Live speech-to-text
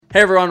Hey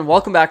everyone,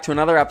 welcome back to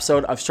another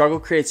episode of Struggle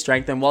Creates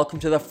Strength, and welcome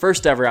to the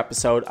first ever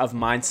episode of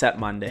Mindset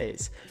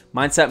Mondays.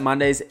 Mindset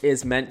Mondays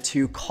is meant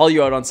to call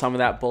you out on some of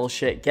that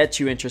bullshit, get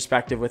you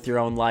introspective with your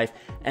own life,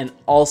 and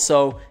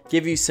also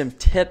give you some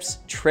tips,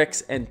 tricks,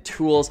 and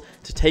tools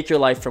to take your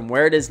life from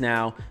where it is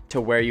now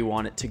to where you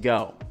want it to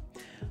go.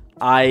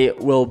 I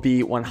will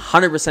be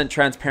 100%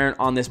 transparent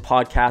on this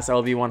podcast. I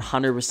will be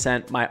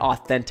 100% my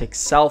authentic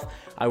self.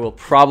 I will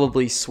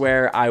probably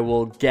swear. I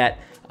will get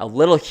a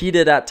little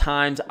heated at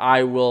times.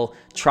 I will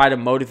try to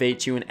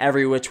motivate you in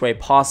every which way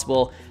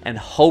possible, and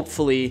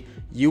hopefully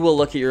you will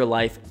look at your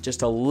life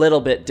just a little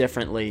bit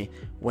differently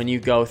when you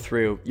go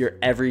through your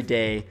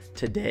everyday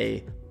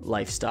today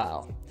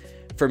lifestyle.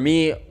 For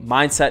me,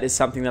 mindset is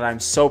something that I'm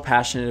so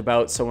passionate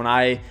about. So when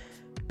I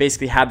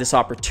basically had this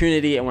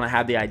opportunity and when I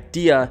had the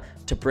idea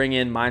to bring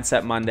in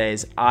Mindset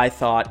Mondays, I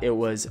thought it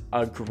was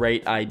a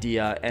great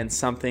idea and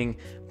something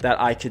that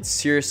I could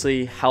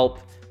seriously help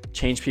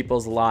change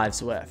people's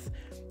lives with.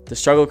 The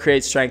Struggle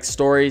Creates Strength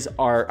stories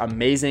are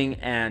amazing,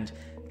 and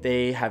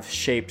they have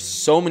shaped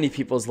so many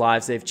people's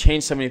lives. They've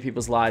changed so many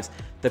people's lives.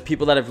 The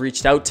people that have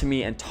reached out to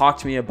me and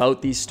talked to me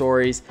about these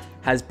stories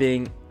has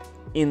been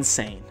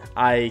insane.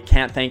 I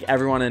can't thank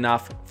everyone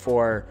enough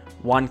for,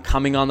 one,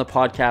 coming on the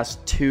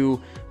podcast,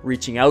 two,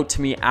 reaching out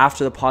to me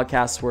after the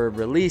podcasts were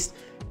released,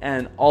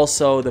 and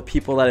also the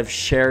people that have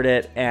shared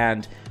it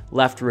and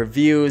left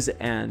reviews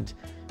and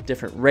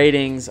different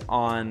ratings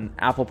on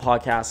Apple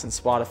Podcasts and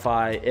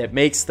Spotify. It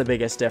makes the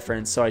biggest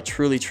difference. So I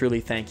truly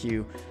thank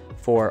you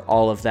for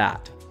all of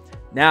that.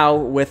 Now,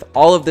 with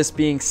all of this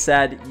being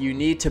said, you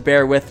need to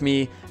bear with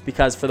me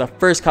because for the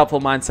first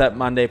couple Mindset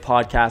Monday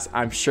podcasts,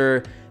 I'm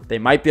sure they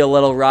might be a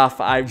little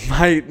rough. I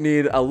might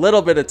need a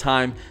little bit of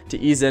time to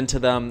ease into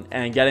them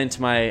and get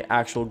into my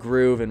actual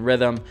groove and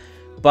rhythm.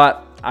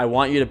 But I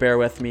want you to bear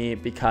with me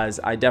because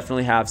I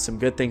definitely have some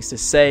good things to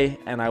say,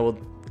 and I will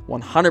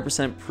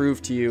 100%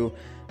 prove to you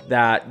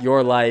that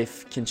your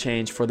life can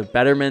change for the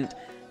betterment,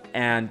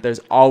 and there's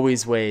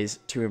always ways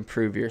to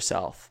improve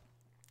yourself.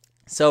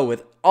 So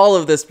with all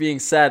of this being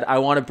said, I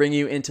want to bring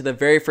you into the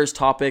very first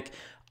topic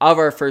of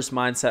our first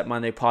Mindset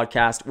Monday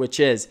podcast, which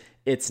is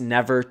it's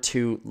never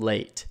too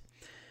late.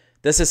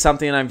 This is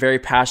something that I'm very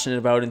passionate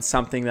about and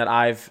something that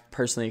I've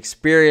personally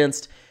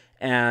experienced.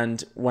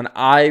 And when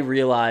I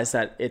realized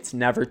that it's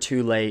never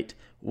too late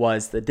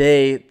was the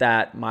day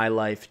that my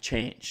life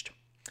changed.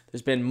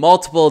 There's been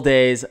multiple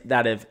days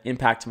that have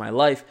impacted my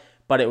life,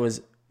 but it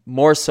was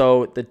more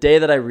so the day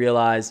that I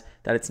realized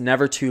that it's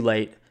never too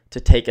late to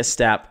take a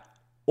step,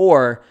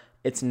 or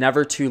it's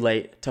never too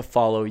late to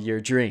follow your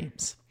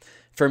dreams.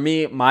 For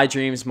me, my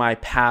dreams, my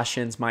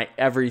passions, my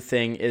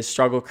everything is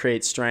Struggle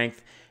Creates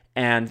Strength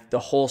and the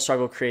whole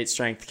Struggle Creates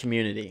Strength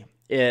community.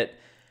 It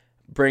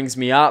brings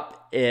me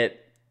up.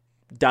 It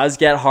does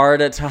get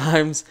hard at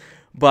times,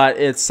 but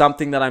it's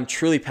something that I'm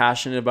truly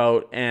passionate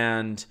about.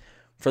 And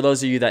for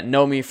those of you that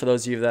know me, for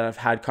those of you that have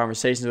had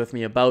conversations with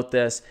me about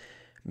this,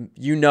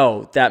 you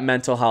know that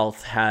mental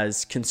health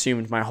has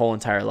consumed my whole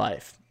entire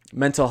life.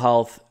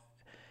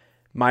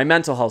 My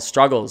mental health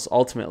struggles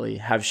ultimately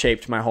have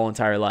shaped my whole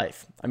entire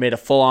life. I made a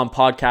full-on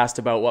podcast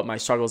about what my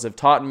struggles have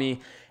taught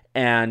me,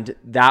 and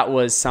that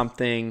was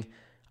something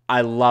I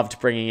loved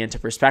bringing into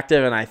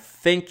perspective, and I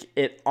think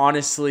it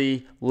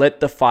honestly lit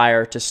the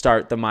fire to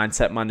start the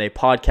Mindset Monday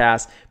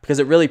podcast because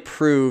it really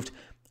proved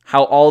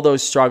how all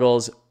those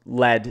struggles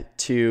led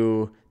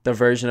to the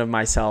version of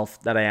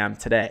myself that I am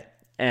today.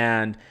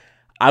 And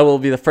I will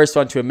be the first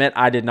one to admit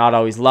I did not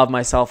always love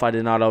myself. I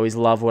did not always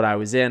love what I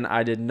was in.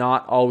 I did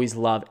not always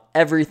love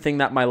everything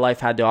that my life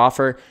had to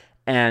offer.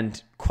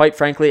 And quite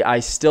frankly,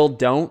 I still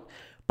don't,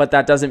 but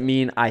that doesn't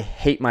mean I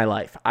hate my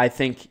life. I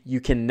think you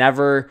can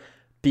never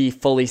be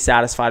fully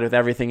satisfied with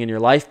everything in your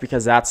life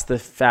because that's the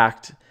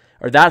fact,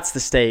 or that's the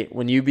state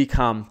when you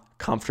become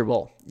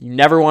comfortable. You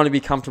never want to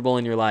be comfortable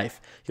in your life.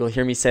 You'll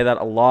hear me say that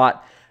a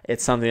lot.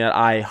 It's something that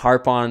I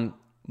harp on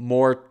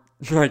more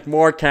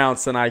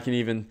counts than I can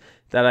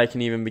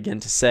even begin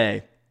to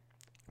say.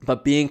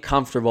 But being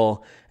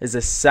comfortable is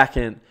a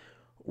second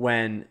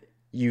when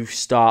you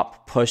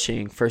stop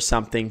pushing for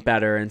something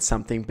better and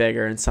something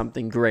bigger and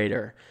something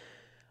greater.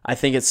 I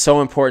think it's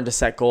so important to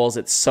set goals.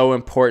 It's so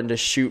important to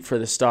shoot for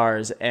the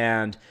stars.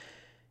 And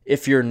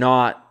if you're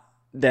not,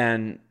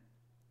 then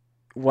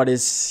what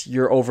is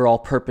your overall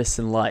purpose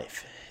in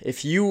life?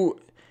 If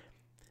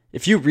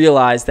you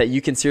realize that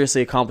you can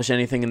seriously accomplish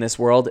anything in this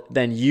world,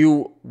 then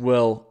you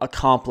will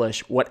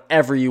accomplish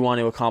whatever you want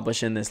to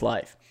accomplish in this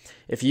life.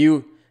 It's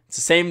the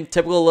same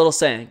typical little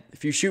saying,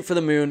 if you shoot for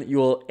the moon, you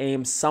will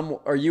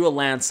you will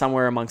land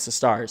somewhere amongst the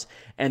stars.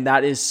 And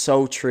that is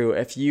so true.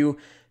 If you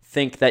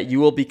think that you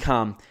will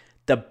become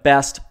the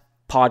best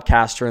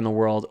podcaster in the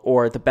world,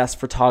 or the best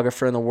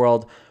photographer in the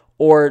world,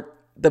 or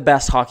the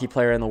best hockey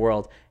player in the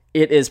world,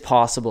 it is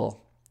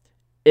possible.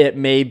 It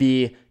may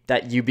be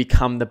that you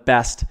become the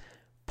best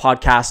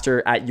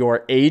podcaster at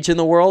your age in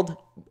the world,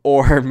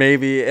 or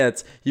maybe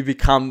it's you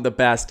become the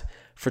best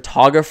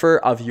photographer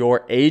of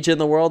your age in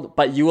the world,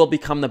 but you will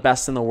become the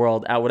best in the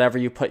world at whatever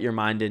you put your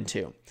mind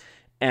into.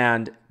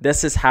 And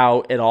this is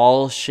how it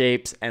all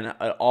shapes and it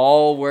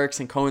all works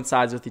and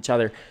coincides with each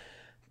other.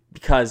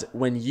 Because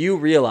when you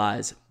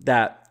realize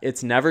that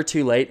it's never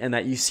too late and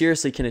that you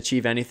seriously can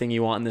achieve anything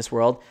you want in this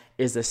world,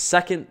 is the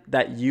second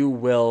that you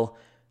will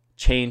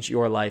change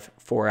your life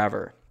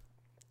forever.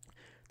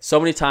 So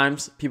many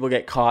times people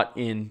get caught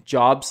in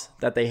jobs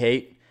that they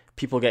hate.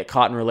 People get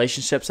caught in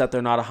relationships that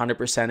they're not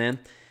 100% in.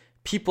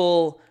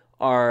 People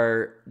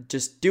are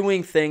just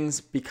doing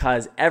things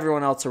because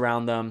everyone else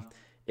around them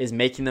is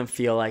making them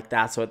feel like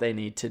that's what they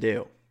need to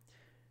do.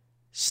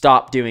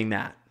 Stop doing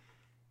that.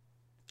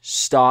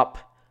 Stop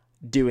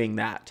doing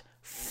that.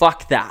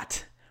 Fuck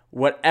that.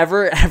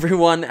 Whatever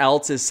everyone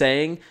else is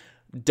saying,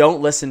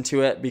 don't listen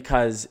to it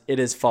because it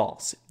is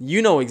false.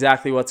 You know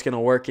exactly what's going to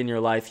work in your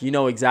life. You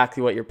know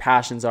exactly what your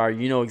passions are.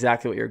 You know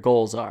exactly what your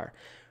goals are.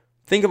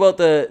 Think about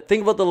the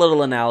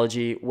little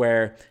analogy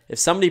where if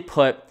somebody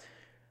put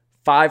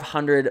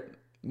 $500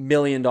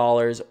 million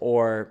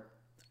or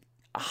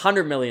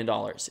 $100 million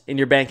in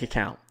your bank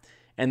account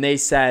and they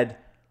said,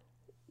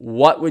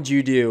 what would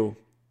you do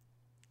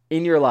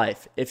in your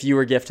life if you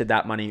were gifted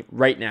that money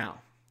right now?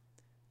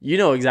 You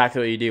know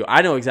exactly what you do.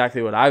 I know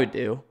exactly what I would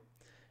do.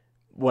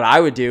 What I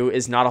would do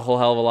is not a whole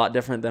hell of a lot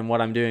different than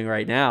what I'm doing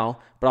right now,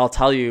 but I'll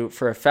tell you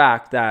for a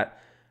fact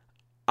that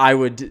I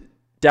would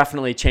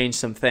definitely change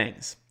some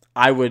things.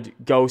 I would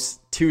go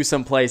to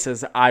some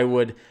places. I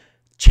would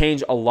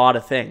change a lot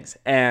of things.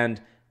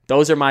 And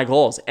those are my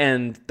goals.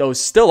 And those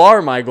still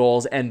are my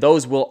goals. And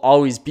those will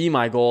always be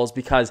my goals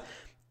because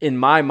in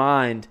my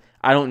mind,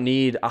 I don't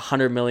need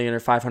 $100 million or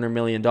 $500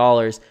 million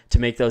to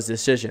make those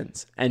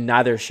decisions. And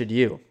neither should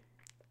you.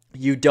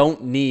 You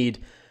don't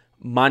need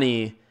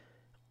money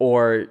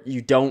or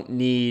you don't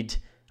need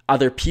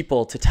other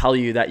people to tell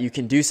you that you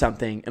can do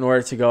something in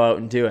order to go out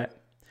and do it.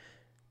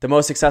 The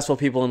most successful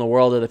people in the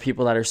world are the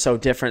people that are so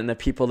different and the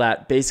people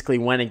that basically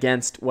went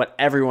against what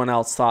everyone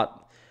else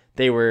thought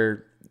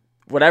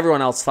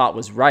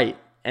was right.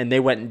 And they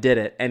went and did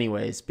it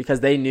anyways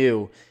because they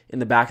knew in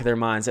the back of their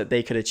minds that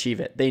they could achieve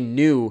it. They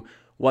knew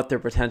what their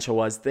potential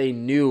was. They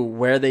knew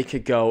where they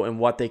could go and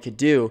what they could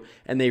do.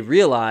 And they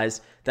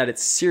realized that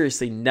it's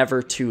seriously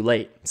never too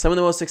late. Some of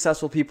the most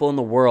successful people in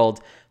the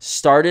world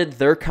started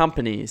their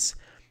companies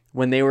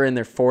when they were in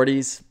their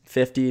 40s,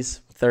 50s,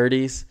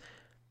 30s.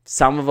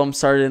 Some of them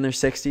started in their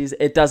 60s.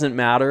 It doesn't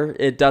matter.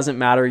 It doesn't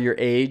matter your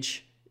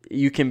age.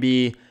 You can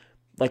be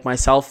like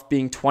myself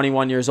being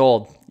 21 years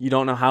old. You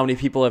don't know how many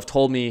people have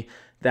told me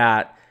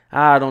that,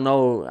 I don't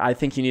know, I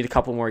think you need a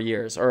couple more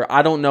years. Or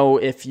I don't know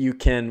if you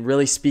can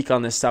really speak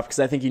on this stuff because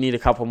I think you need a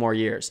couple more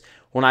years.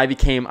 When I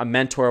became a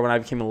mentor, when I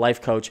became a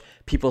life coach,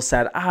 people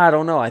said, I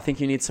don't know, I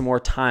think you need some more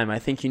time. I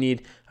think you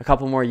need a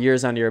couple more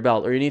years under your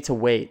belt or you need to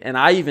wait. And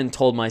I even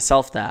told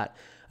myself that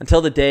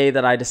until the day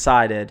that I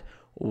decided,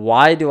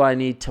 why do I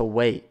need to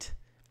wait?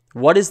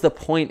 What is the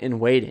point in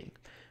waiting?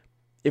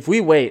 If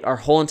we wait our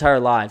whole entire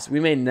lives,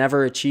 we may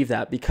never achieve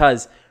that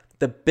because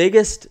the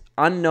biggest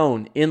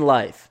unknown in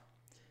life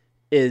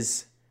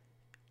is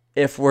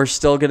if we're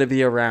still going to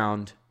be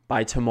around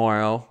by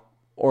tomorrow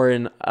or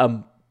in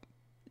a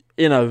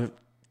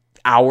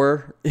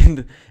hour,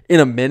 in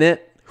a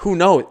minute. Who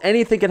knows?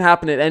 Anything can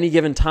happen at any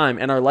given time,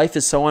 and our life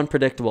is so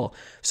unpredictable.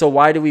 So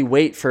why do we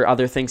wait for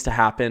other things to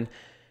happen?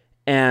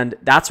 And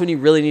that's when you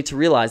really need to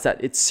realize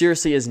that it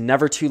seriously is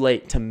never too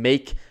late to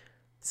make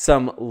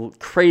some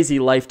crazy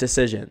life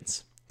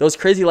decisions. Those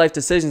crazy life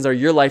decisions are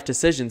your life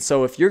decisions.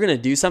 So if you're going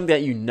to do something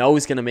that you know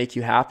is going to make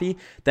you happy,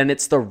 then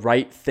it's the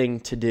right thing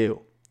to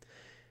do.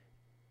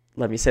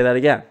 Let me say that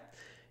again.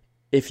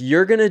 If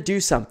you're going to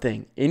do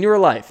something in your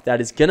life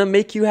that is going to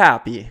make you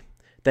happy,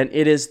 then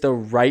it is the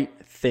right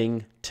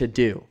thing to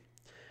do.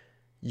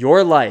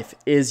 Your life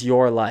is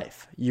your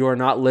life. You are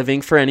not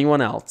living for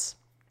anyone else.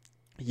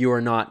 You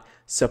are not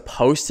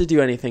supposed to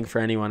do anything for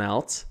anyone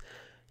else.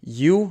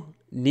 You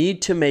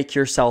need to make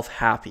yourself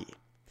happy.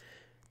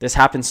 This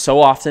happens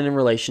so often in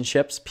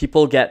relationships.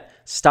 People get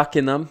stuck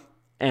in them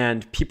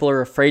and people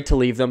are afraid to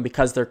leave them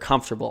because they're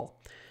comfortable.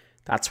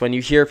 That's when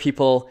you hear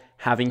people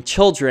having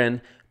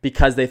children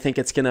because they think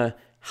it's going to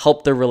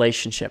help their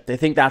relationship. They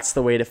think that's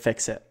the way to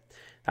fix it.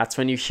 That's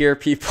when you hear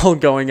people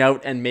going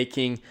out and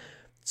making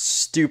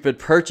stupid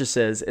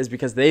purchases is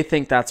because they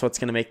think that's what's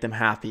going to make them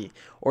happy.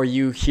 Or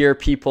you hear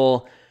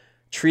people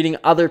treating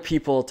other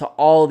people to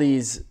all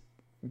these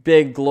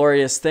big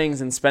glorious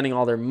things and spending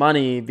all their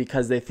money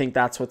because they think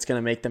that's what's going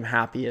to make them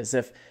happy, as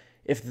if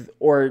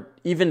or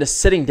even to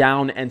sitting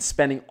down and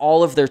spending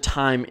all of their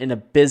time in a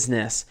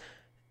business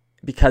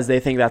because they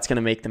think that's going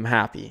to make them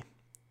happy.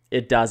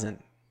 It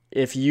doesn't.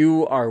 If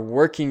you are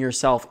working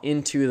yourself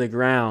into the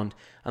ground,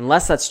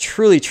 unless that's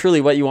truly,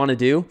 truly what you want to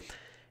do,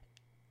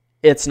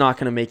 it's not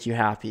going to make you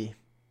happy.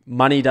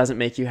 Money doesn't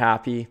make you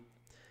happy.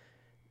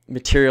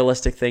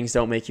 Materialistic things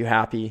don't make you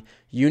happy.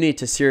 You need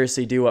to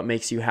seriously do what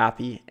makes you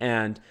happy.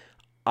 And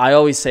I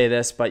always say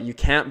this, but you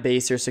can't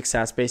base your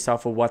success based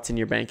off of what's in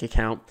your bank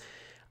account.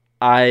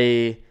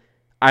 I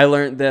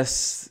learned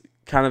this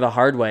kind of the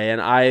hard way,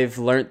 and I've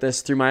learned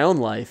this through my own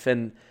life.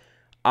 And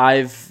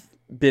I've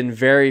been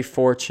very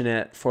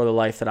fortunate for the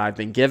life that I've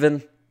been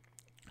given.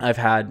 I've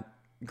had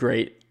a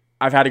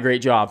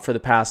great job for the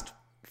past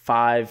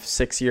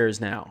 5-6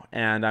 years now,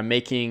 and I'm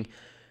making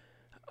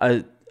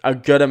a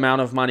good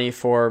amount of money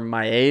for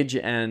my age,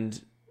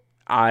 and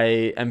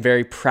I am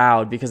very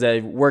proud because I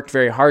worked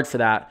very hard for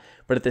that.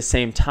 But at the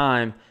same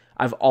time,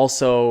 I've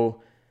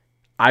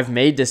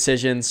made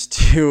decisions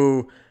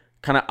to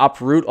kind of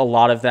uproot a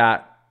lot of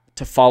that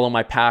to follow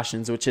my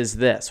passions, which is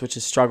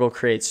struggle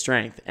creates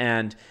strength.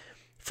 And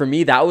for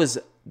me, that was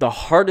the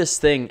hardest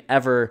thing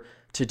ever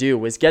to do,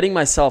 was getting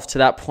myself to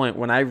that point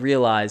when I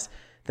realized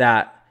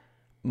that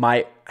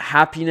my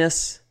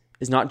happiness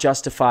is not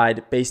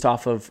justified based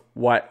off of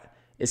what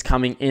is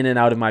coming in and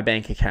out of my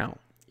bank account.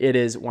 It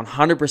is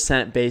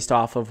 100% based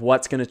off of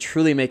what's going to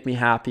truly make me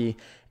happy.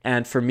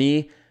 And for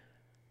me,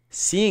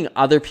 seeing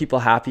other people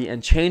happy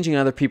and changing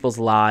other people's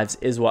lives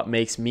is what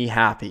makes me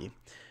happy.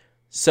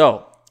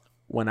 So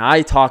when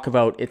I talk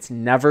about it's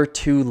never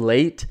too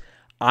late,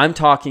 I'm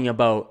talking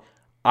about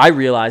I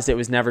realized it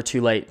was never too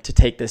late to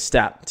take this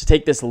step, to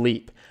take this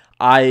leap.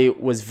 I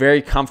was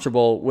very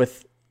comfortable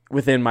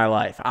within my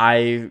life.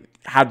 I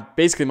had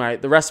basically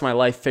the rest of my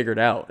life figured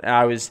out.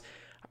 I was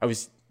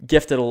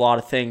gifted a lot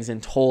of things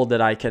and told that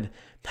I could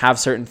have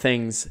certain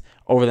things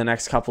over the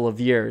next couple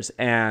of years.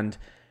 And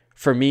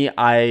for me,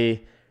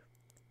 I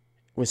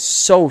was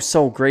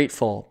so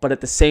grateful. But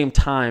at the same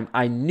time,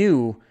 I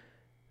knew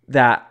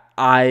that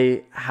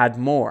I had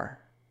more.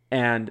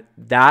 And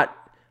that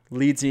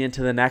leads me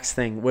into the next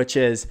thing, which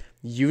is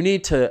you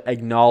need to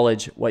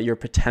acknowledge what your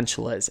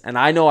potential is. And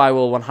I know I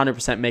will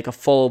 100% make a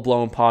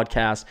full-blown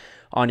podcast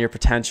on your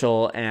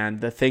potential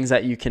and the things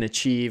that you can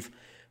achieve.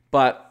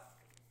 But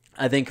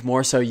I think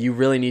more so you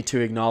really need to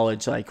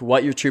acknowledge like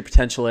what your true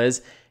potential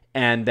is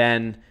and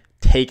then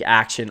take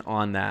action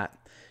on that.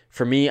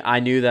 For me, I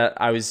knew that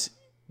I was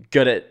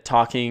good at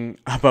talking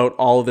about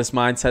all of this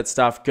mindset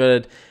stuff,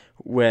 good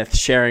with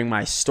sharing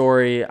my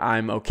story.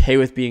 I'm okay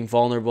with being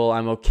vulnerable.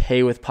 I'm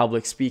okay with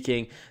public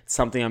speaking. It's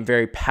something I'm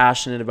very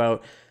passionate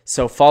about.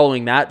 So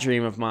following that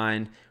dream of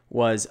mine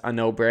was a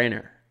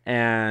no-brainer.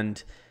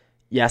 And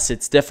yes,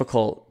 it's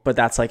difficult, but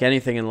that's like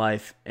anything in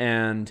life.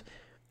 And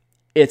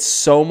it's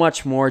so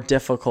much more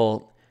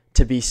difficult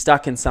to be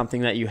stuck in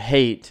something that you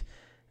hate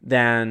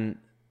than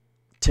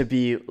to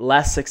be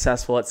less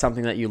successful at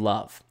something that you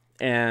love.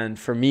 And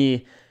for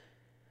me,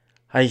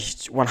 I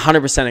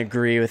 100%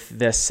 agree with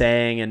this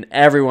saying, and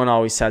everyone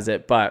always says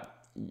it, but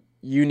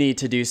you need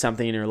to do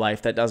something in your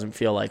life that doesn't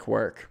feel like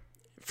work.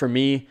 For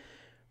me,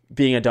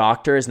 being a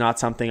doctor is not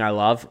something I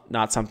love,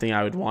 not something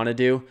I would want to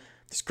do.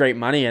 There's great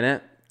money in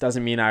it.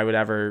 Doesn't mean I would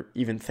ever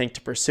even think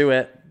to pursue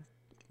it.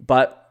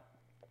 But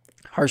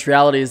harsh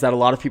reality is that a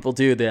lot of people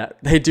do that.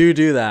 They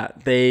do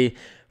that. They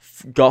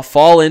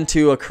fall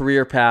into a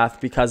career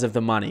path because of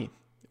the money.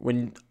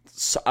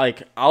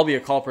 I'll be a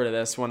culprit of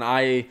this. When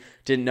I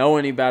didn't know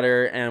any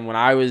better and when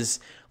I was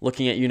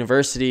looking at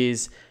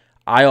universities,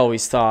 I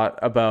always thought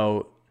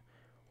about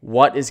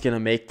what is going to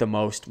make the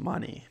most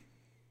money.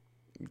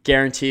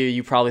 Guarantee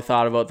you probably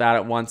thought about that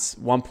at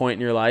one point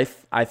in your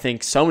life. I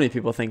think so many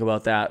people think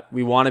about that.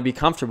 We want to be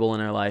comfortable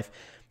in our life.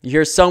 You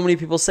hear so many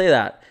people say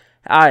that.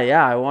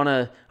 I want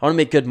to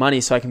make good money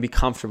so I can be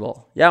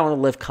comfortable. Yeah, I want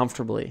to live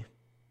comfortably.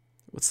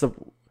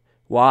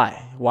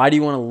 Why? Why do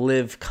you want to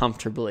live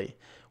comfortably?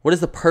 What is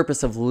the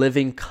purpose of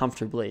living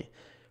comfortably?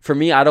 For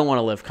me, I don't want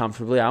to live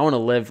comfortably. I want to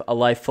live a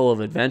life full of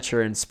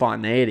adventure and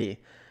spontaneity.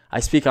 I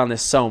speak on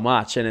this so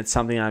much, and it's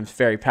something I'm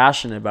very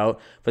passionate about.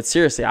 But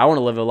seriously, I want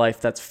to live a life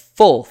that's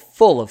full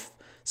of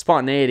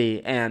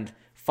spontaneity and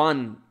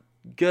fun,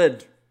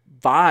 good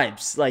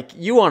vibes. Like,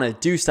 you want to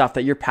do stuff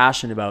that you're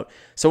passionate about.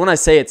 So when I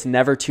say it's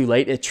never too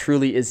late, it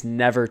truly is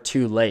never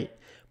too late.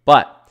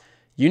 But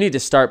you need to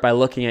start by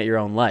looking at your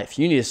own life.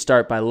 You need to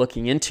start by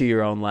looking into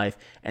your own life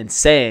and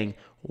saying,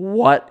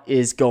 what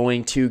is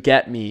going to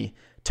get me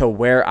to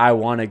where I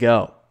want to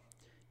go?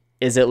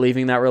 Is it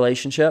leaving that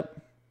relationship?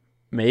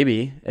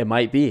 Maybe. It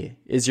might be.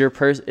 Is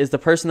the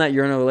person that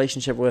you're in a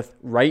relationship with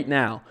right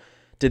now,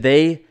 do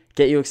they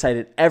get you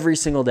excited every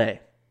single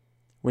day?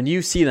 When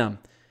you see them,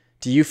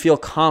 do you feel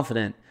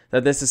confident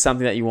that this is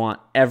something that you want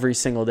every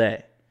single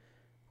day?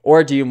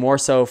 Or do you more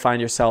so find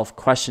yourself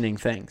questioning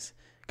things?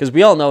 Because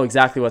we all know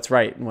exactly what's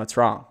right and what's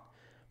wrong.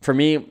 For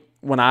me,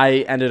 when I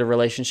ended a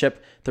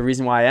relationship, the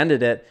reason why I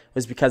ended it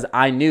was because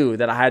I knew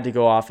that I had to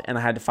go off and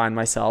I had to find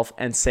myself.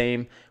 And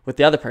same with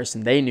the other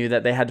person. They knew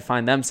that they had to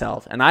find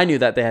themselves. And I knew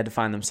that they had to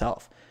find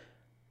themselves.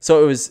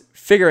 So it was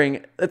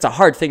figuring, it's a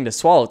hard thing to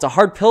swallow. It's a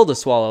hard pill to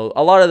swallow.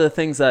 A lot of the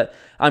things that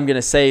I'm going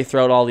to say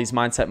throughout all these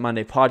Mindset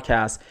Monday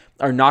podcasts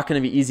are not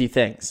going to be easy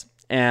things.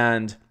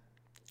 And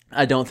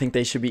I don't think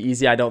they should be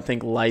easy. I don't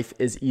think life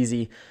is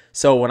easy.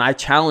 So when I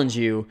challenge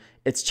you,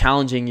 it's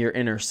challenging your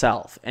inner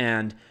self.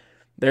 And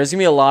there's going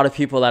to be a lot of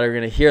people that are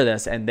going to hear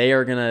this and they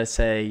are going to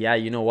say, yeah,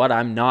 you know what?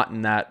 I'm not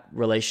in that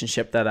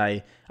relationship that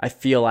I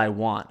feel I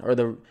want, or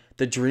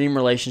the dream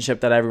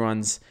relationship that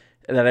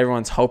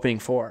everyone's hoping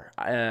for.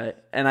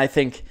 And I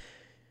think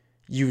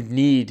you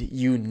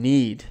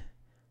need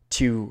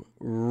to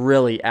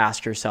really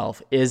ask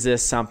yourself, is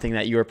this something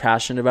that you're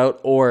passionate about,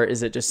 or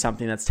is it just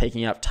something that's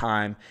taking up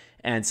time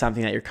and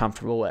something that you're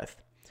comfortable with.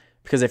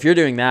 Because if you're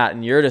doing that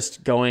and you're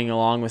just going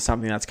along with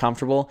something that's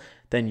comfortable,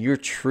 then you're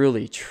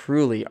truly,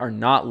 truly are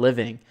not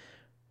living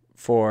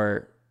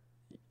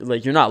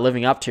you're not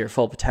living up to your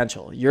full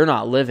potential. You're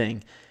not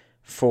living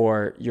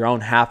for your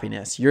own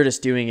happiness. You're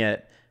just doing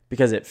it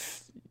because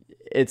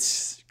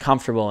it's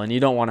comfortable and you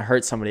don't want to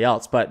hurt somebody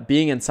else. But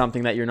being in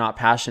something that you're not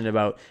passionate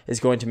about is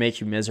going to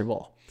make you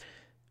miserable.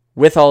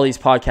 With all these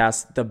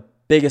podcasts, the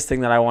biggest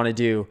thing that I want to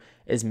do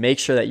is make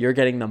sure that you're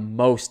getting the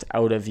most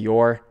out of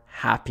your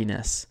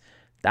happiness.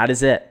 That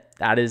is it.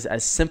 That is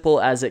as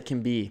simple as it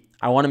can be.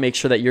 I want to make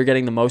sure that you're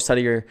getting the most out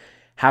of your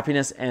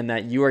happiness and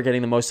that you are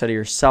getting the most out of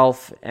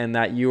yourself and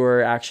that you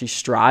are actually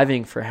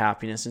striving for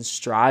happiness and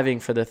striving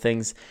for the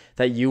things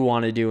that you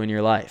want to do in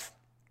your life.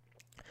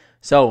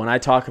 So when I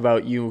talk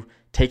about you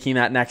taking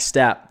that next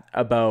step,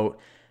 about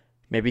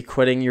maybe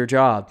quitting your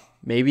job,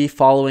 maybe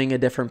following a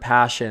different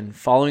passion,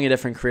 following a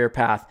different career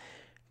path,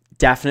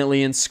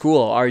 definitely in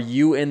school. Are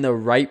you in the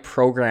right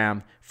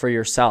program for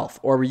yourself?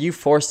 Or were you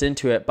forced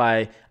into it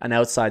by an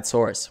outside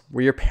source?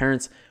 Were your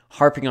parents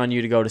harping on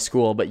you to go to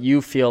school, but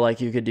you feel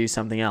like you could do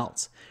something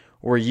else?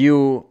 Were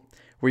your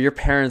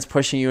parents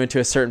pushing you into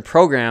a certain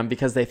program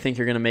because they think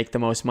you're going to make the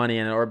most money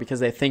in it, or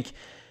because they think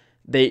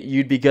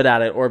you'd be good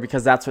at it, or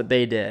because that's what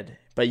they did,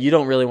 but you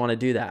don't really want to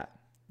do that?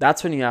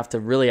 That's when you have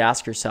to really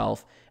ask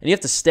yourself, and you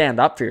have to stand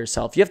up for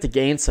yourself. You have to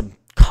gain some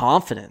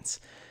confidence.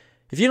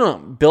 If you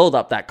don't build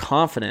up that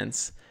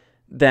confidence,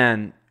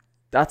 then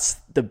that's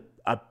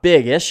a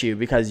big issue,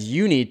 because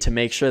you need to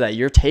make sure that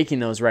you're taking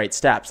those right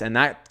steps, and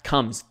that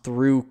comes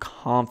through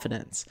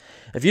confidence.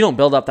 If you don't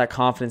build up that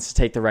confidence to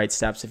take the right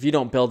steps, if you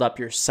don't build up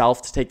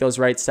yourself to take those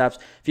right steps,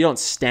 if you don't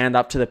stand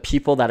up to the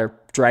people that are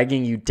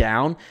dragging you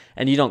down,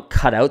 and you don't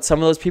cut out some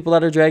of those people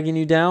that are dragging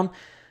you down,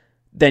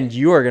 then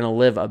you are going to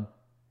live a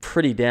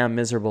pretty damn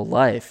miserable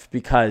life,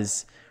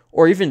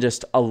 or even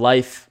just a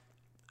life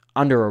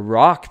under a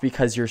rock,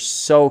 because you're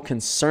so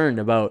concerned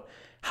about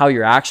how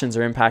your actions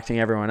are impacting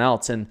everyone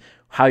else and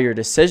how your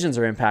decisions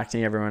are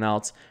impacting everyone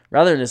else,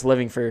 rather than just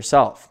living for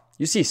yourself.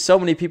 You see so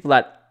many people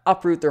that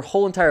uproot their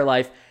whole entire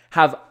life,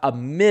 have a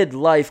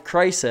midlife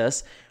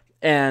crisis,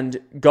 and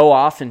go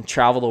off and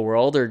travel the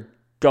world or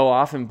go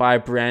off and buy a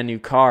brand new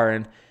car.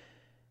 And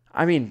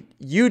I mean,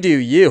 you do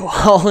you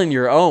all on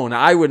your own.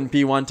 I wouldn't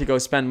be one to go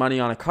spend money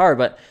on a car,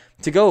 but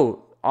to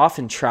go off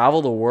and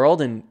travel the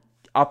world and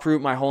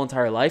uproot my whole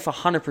entire life,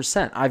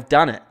 100%. I've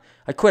done it.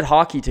 I quit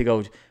hockey to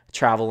go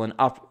travel and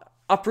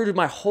uprooted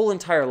my whole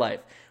entire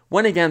life.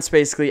 Went against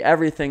basically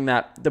everything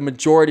that the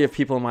majority of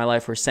people in my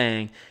life were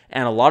saying,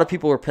 and a lot of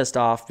people were pissed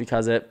off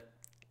because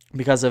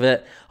of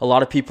it. A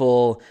lot of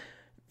people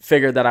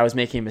figured that I was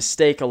making a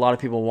mistake. A lot of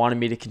people wanted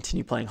me to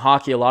continue playing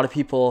hockey. A lot of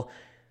people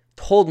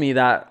told me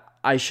that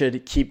I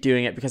should keep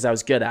doing it because I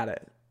was good at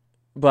it.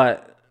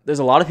 But there's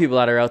a lot of people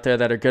that are out there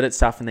that are good at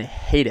stuff and they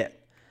hate it.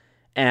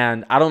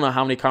 And I don't know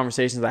how many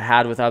conversations I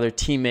had with other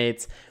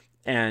teammates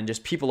and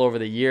just people over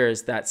the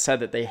years that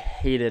said that they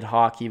hated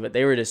hockey, but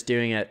they were just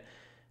doing it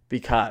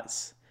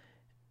because.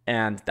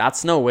 And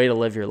that's no way to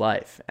live your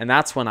life. And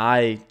that's when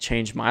I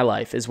changed my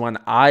life, is when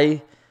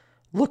I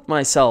looked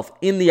myself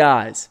in the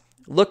eyes,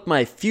 looked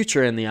my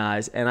future in the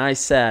eyes, and I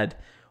said,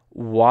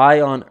 why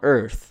on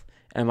earth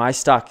am I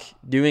stuck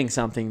doing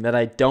something that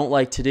I don't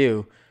like to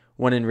do,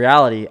 when in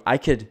reality I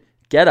could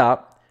get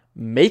up,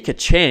 make a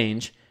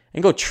change,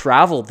 and go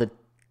travel the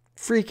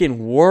freaking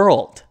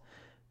world?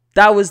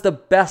 That was the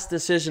best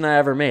decision I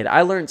ever made.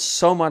 I learned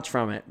so much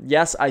from it.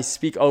 Yes, I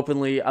speak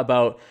openly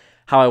about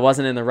how I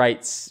wasn't in the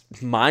right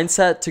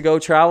mindset to go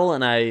travel,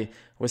 and I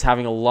was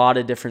having a lot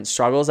of different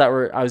struggles that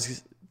I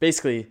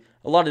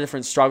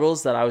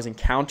was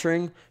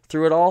encountering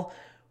through it all.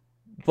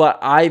 But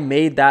I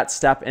made that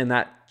step and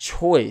that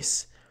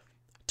choice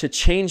to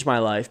change my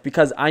life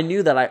because I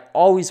knew that I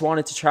always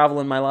wanted to travel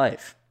in my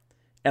life.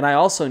 And I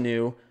also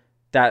knew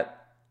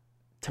that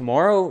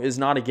tomorrow is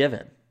not a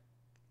given.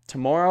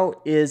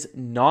 Tomorrow is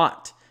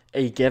not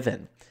a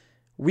given.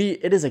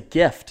 It is a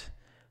gift.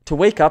 To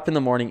wake up in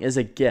the morning is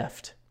a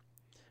gift.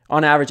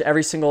 On average,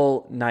 every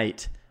single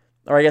night,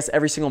 or I guess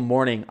every single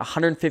morning,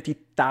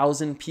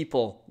 150,000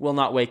 people will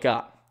not wake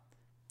up.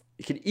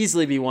 It could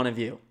easily be one of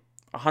you.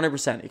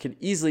 100%. It could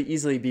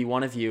easily be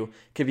one of you.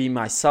 It could be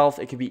myself.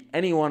 It could be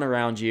anyone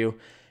around you.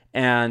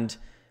 And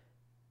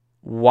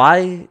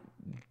why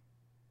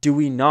do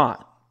we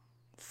not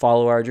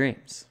follow our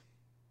dreams?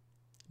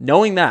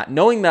 Knowing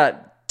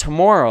that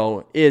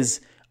tomorrow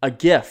is a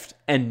gift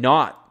and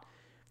not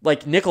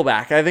like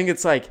Nickelback. I think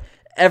it's like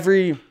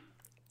every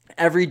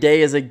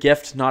day is a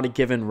gift, not a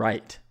given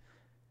right.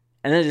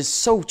 And it is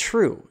so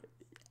true.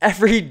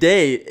 Every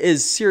day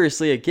is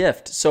seriously a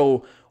gift.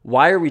 So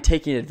why are we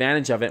taking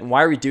advantage of it? And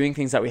why are we doing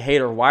things that we hate?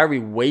 Or why are we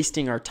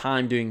wasting our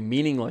time doing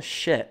meaningless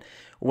shit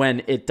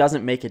when it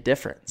doesn't make a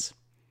difference?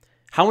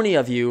 How many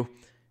of you,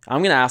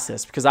 I'm going to ask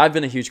this because I've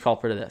been a huge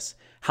culprit of this.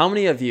 How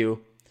many of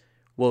you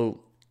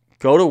will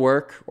go to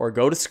work or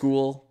go to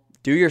school,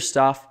 do your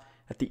stuff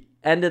at the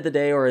end of the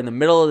day or in the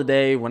middle of the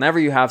day, whenever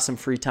you have some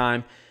free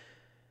time,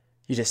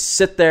 you just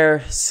sit there,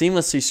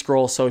 seamlessly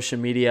scroll social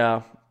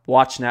media,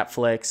 watch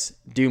Netflix,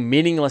 do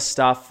meaningless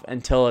stuff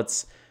until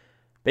it's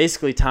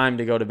basically time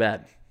to go to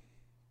bed.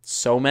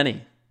 So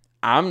many.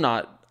 I'm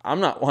not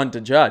one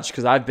to judge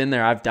because I've been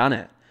there, I've done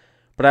it.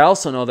 But I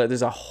also know that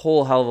there's a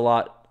whole hell of a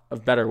lot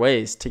of better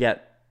ways to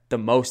get the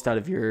most out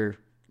of your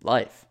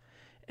life.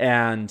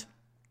 And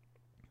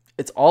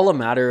it's all a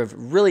matter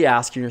of really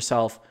asking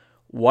yourself,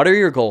 what are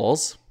your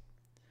goals?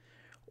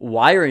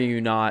 Why are you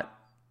not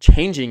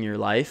changing your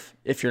life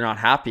if you're not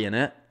happy in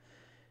it?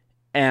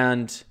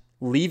 And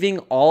leaving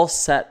all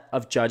set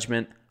of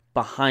judgment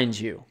behind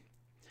you.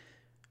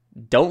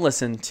 Don't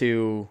listen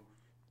to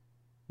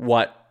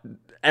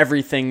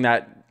everything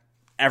that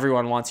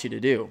everyone wants you to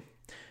do.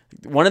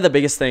 One of the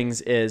biggest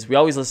things is we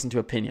always listen to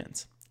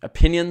opinions.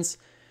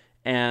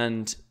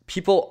 And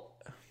people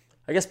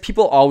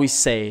always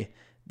say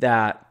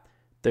that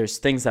there's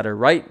things that are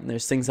right and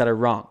there's things that are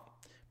wrong.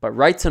 But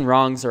rights and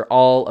wrongs are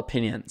all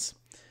opinions.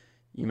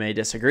 You may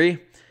disagree,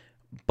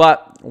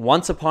 but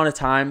once upon a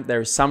time, there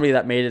was somebody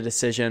that made a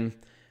decision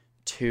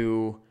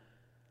to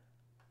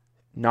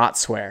not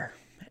swear.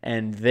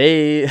 And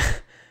they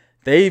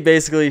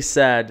basically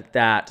said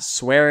that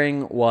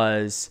swearing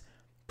was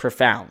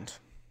profound.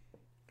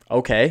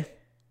 Okay,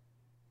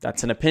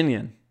 that's an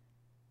opinion.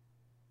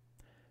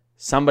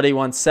 Somebody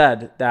once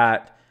said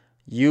that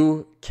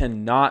you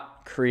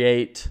cannot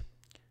create,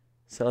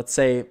 so let's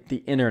say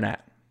the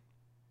internet.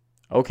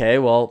 Okay,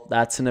 well,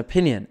 that's an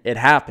opinion. It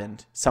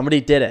happened. Somebody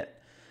did it.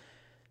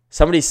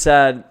 Somebody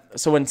said,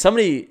 so when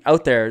somebody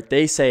out there,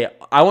 they say,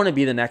 I want to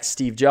be the next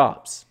Steve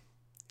Jobs,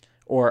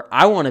 or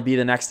I want to be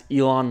the next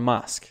Elon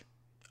Musk.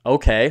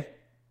 Okay,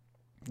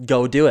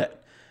 go do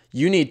it.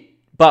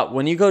 But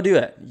when you go do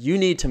it, you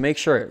need to make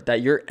sure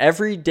that your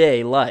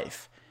everyday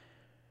life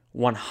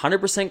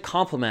 100%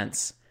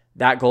 complements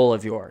that goal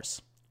of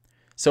yours.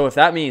 So if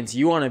that means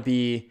you want to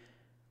be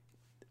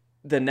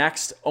the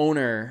next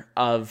owner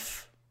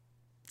of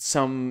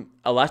some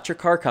electric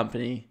car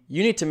company,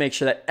 you need to make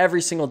sure that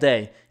every single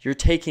day you're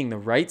taking the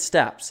right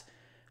steps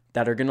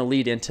that are going to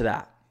lead into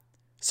that.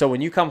 So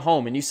when you come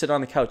home and you sit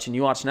on the couch and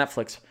you watch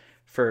Netflix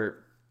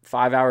for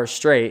 5 hours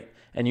straight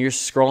and you're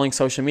scrolling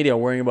social media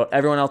worrying about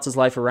everyone else's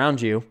life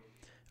around you,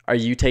 are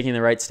you taking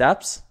the right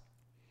steps?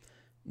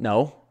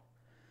 No.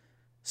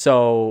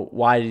 So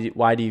why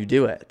do you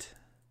do it?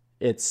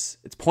 It's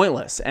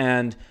pointless,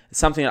 and it's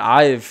something that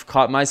I've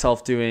caught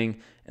myself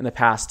doing in the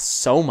past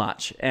so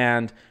much.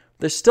 And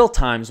there's still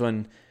times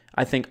when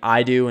I think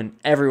I do and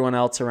everyone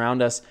else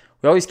around us,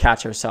 we always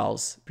catch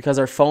ourselves because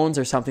our phones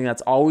are something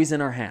that's always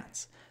in our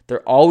hands.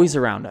 They're always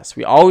around us.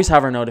 We always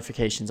have our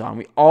notifications on.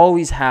 We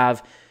always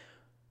have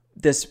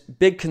this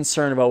big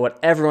concern about what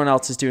everyone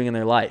else is doing in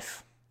their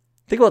life.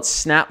 Think about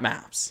Snap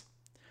Maps.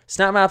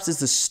 Snap Maps is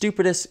the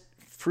stupidest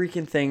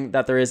freaking thing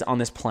that there is on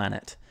this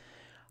planet.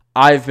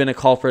 I've been a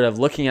culprit of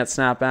looking at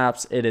Snap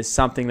Maps. It is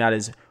something that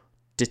has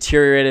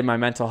deteriorated my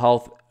mental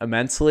health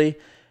immensely.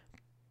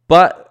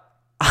 But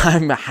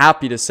I'm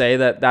happy to say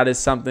that that is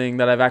something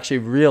that I've actually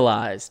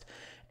realized.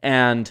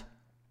 And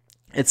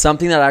it's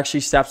something that actually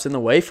steps in the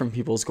way from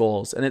people's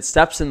goals. And it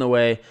steps in the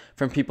way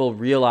from people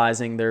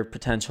realizing their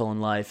potential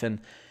in life. And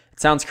it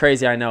sounds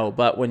crazy, I know.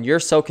 But when you're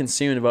so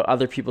consumed about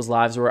other people's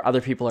lives or where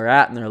other people are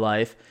at in their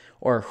life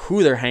or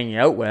who they're hanging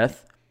out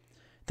with,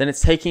 then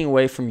it's taking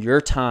away from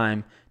your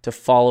time to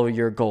follow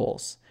your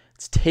goals.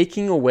 It's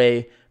taking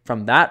away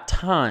from that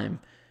time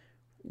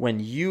when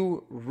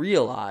you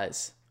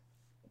realize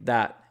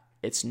that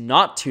it's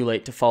not too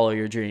late to follow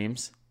your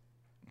dreams,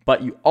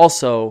 but you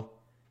also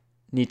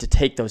need to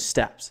take those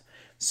steps.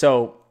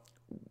 So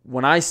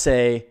when I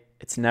say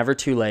it's never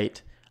too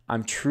late,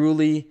 I'm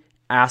truly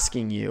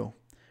asking you,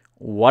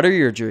 what are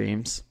your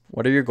dreams?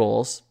 What are your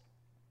goals?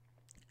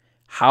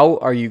 How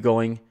are you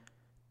going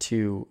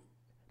to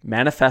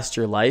manifest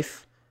your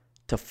life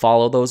to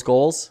follow those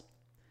goals?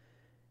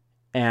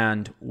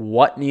 And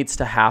what needs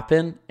to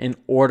happen in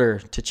order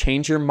to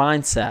change your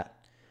mindset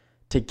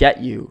to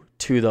get you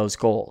to those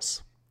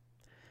goals?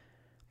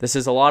 This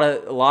is a lot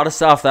of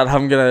stuff that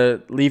I'm going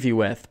to leave you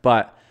with,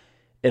 but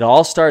it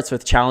all starts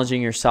with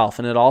challenging yourself,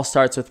 and it all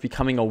starts with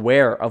becoming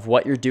aware of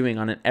what you're doing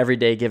on an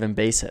everyday given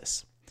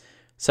basis.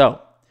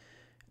 So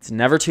it's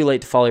never too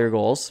late to follow your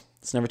goals.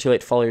 It's never too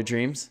late to follow your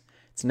dreams.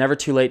 It's never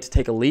too late to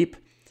take a leap.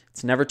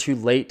 It's never too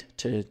late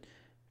to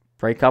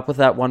break up with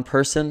that one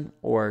person,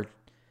 or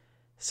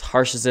as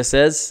harsh as this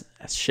is,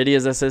 as shitty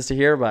as this is to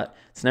hear, but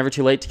it's never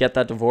too late to get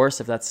that divorce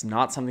if that's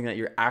not something that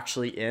you're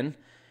actually in.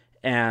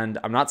 And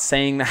I'm not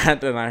saying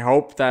that, and I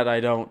hope that I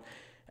don't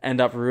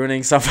end up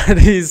ruining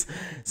somebody's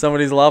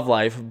love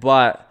life,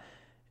 but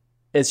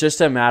it's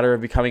just a matter of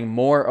becoming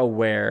more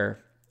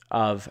aware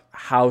of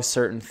how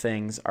certain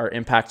things are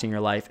impacting your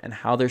life and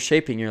how they're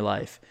shaping your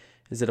life.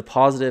 Is it a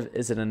positive?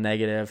 Is it a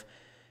negative?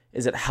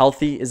 Is it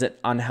healthy? Is it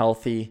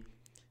unhealthy?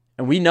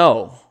 And we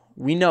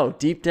know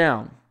deep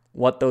down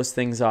what those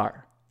things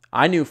are.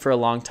 I knew for a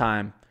long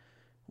time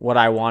what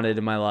I wanted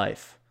in my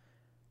life,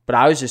 but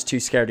I was just too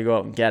scared to go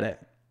out and get it.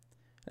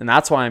 And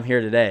that's why I'm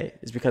here today,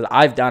 is because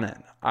I've done it.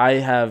 I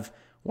have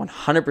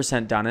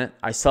 100% done it.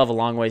 I still have a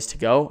long ways to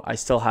go. I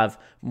still have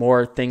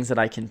more things that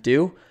I can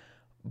do,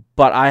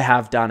 but I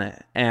have done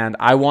it, and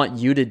I want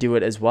you to do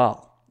it as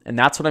well. And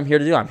that's what I'm here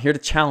to do. I'm here to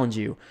challenge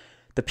you.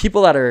 The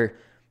people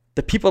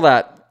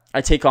that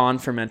I take on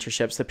for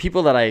mentorships, the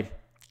people that I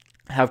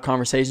have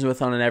conversations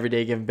with on an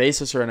everyday given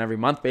basis or an every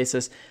month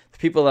basis, the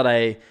people that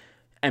I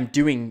am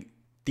doing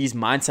these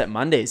Mindset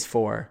Mondays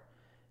for,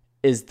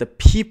 is the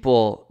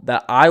people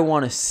that I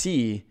want to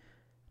see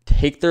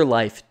take their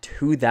life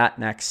to that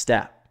next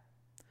step.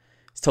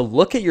 It's to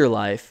look at your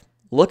life,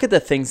 look at the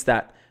things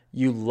that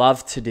you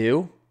love to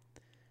do,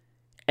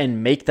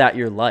 and make that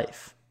your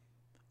life.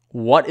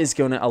 What is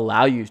going to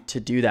allow you to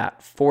do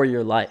that for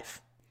your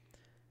life?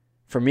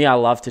 For me, I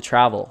love to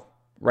travel.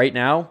 Right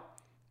now,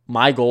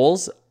 my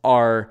goals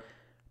are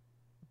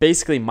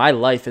basically, my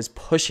life is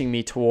pushing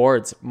me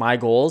towards my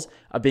goals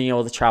of being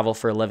able to travel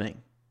for a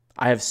living.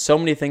 I have so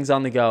many things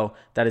on the go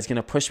that is going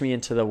to push me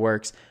into the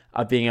works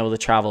of being able to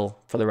travel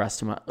for the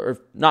rest of my, or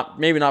not,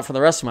 maybe not for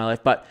the rest of my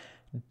life, but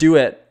do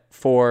it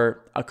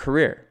for a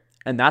career.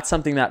 And that's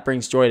something that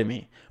brings joy to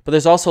me. But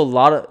there's also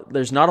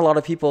there's not a lot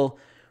of people,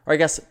 or I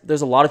guess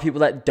there's a lot of people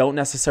that don't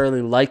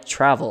necessarily like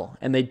travel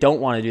and they don't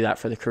want to do that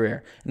for the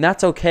career. And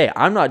that's okay.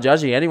 I'm not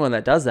judging anyone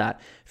that does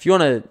that. If you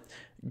want to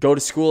go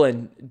to school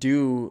and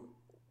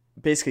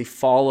basically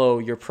follow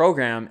your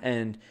program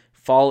and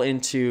fall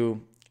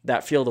into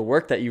that field of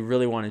work that you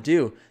really want to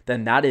do,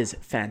 then that is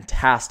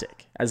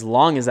fantastic, as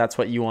long as that's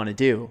what you want to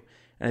do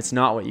and it's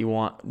not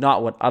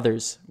what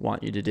others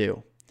want you to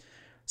do.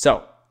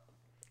 So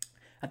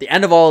at the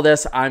end of all of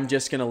this, I'm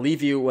just going to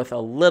leave you with a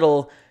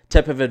little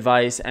tip of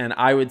advice. And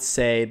I would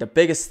say the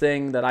biggest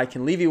thing that I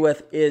can leave you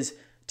with is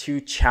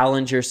to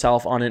challenge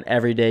yourself on an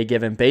everyday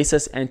given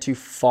basis and to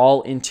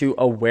fall into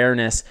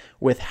awareness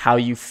with how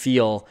you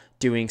feel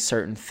doing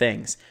certain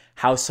things,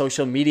 how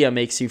social media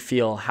makes you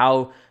feel,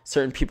 how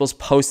certain people's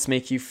posts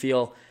make you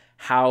feel,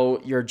 how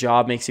your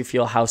job makes you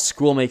feel, how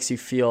school makes you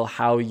feel,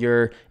 how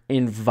your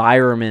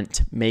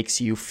environment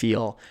makes you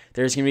feel.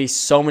 There's going to be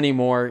so many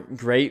more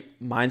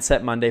great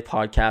Mindset Monday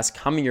podcasts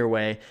coming your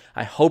way.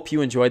 I hope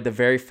you enjoyed the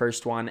very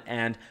first one,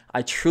 and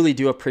I truly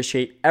do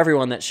appreciate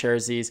everyone that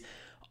shares these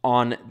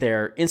on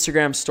their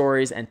Instagram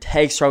stories and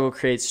tag Struggle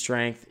Creates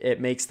Strength. It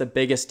makes the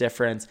biggest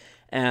difference.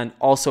 And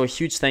also a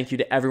huge thank you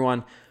to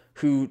everyone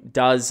who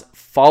does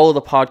follow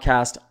the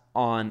podcast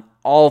on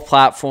all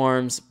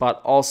platforms,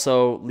 but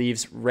also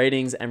leaves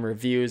ratings and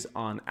reviews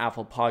on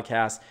Apple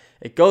Podcasts.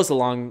 It goes a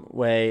long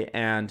way,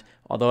 and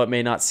although it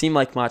may not seem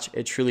like much,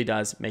 it truly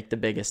does make the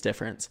biggest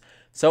difference.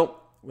 So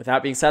with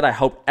that being said, I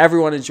hope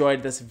everyone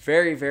enjoyed this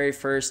very, very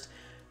first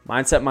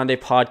Mindset Monday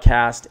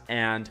podcast,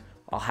 and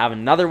I'll have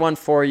another one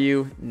for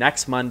you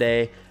next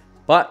Monday,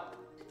 but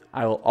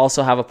I will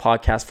also have a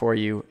podcast for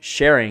you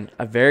sharing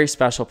a very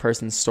special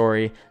person's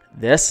story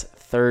this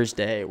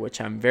Thursday,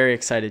 which I'm very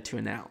excited to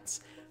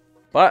announce.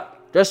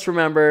 But just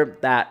remember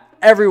that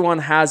everyone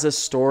has a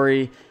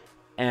story,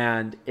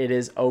 and it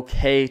is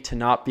okay to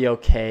not be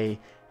okay.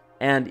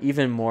 And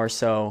even more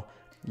so,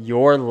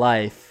 your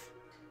life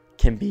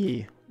can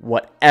be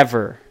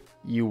whatever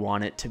you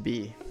want it to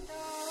be.